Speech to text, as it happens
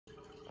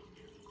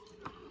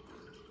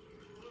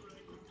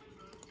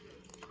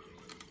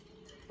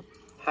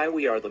Hi,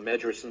 we are the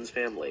Mejerson's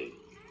family.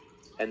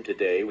 And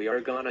today we are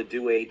gonna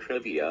do a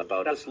trivia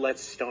about us.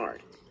 Let's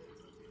start.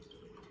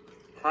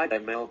 Hi,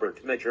 I'm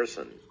Albert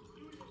Mejerson.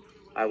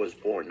 I was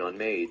born on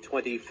May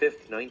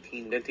 25th,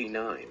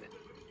 1999.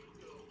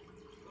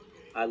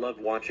 I love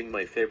watching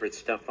my favorite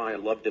stuff. I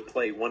love to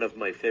play one of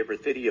my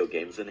favorite video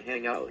games and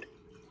hang out.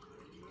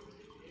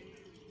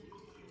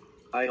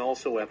 I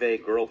also have a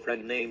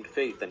girlfriend named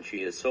Faith and she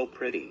is so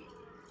pretty.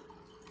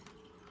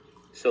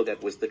 So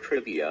that was the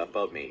trivia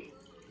about me.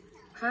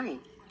 Hi,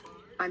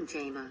 I'm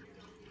Jama.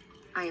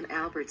 I am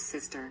Albert's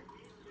sister.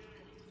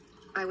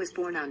 I was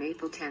born on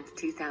April 10th,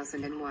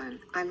 2001.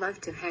 I love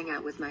to hang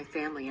out with my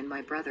family and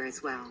my brother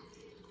as well.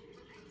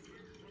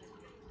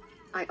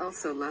 I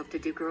also love to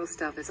do girl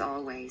stuff as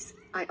always.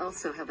 I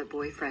also have a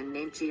boyfriend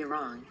named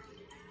Mejerson.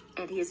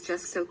 And he is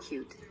just so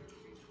cute.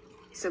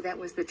 So that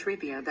was the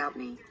trivia about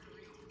me.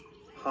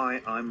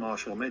 Hi, I'm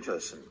Marshall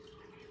Mejerson.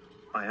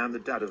 I am the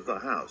dad of the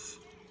house.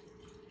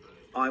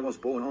 I was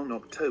born on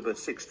October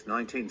 6,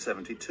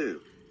 1972.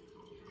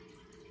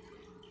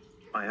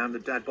 I am the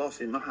dad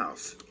boss in the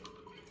house.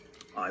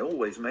 I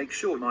always make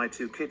sure my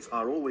two kids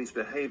are always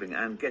behaving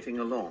and getting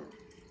along.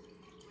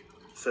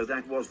 So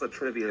that was the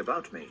trivia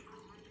about me.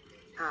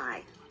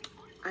 Hi,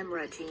 I'm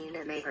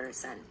Regina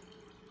Mejerson.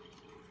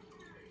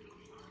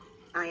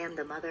 I am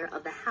the mother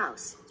of the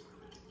house.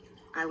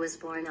 I was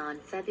born on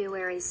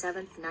February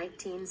 7th,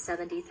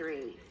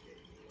 1973.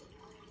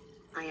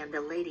 I am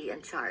the lady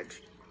in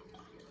charge.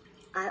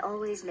 I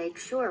always make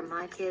sure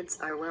my kids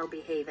are well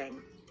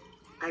behaving.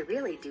 I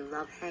really do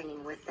love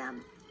hanging with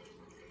them.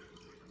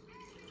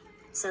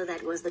 So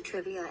that was the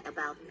trivia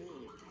about me.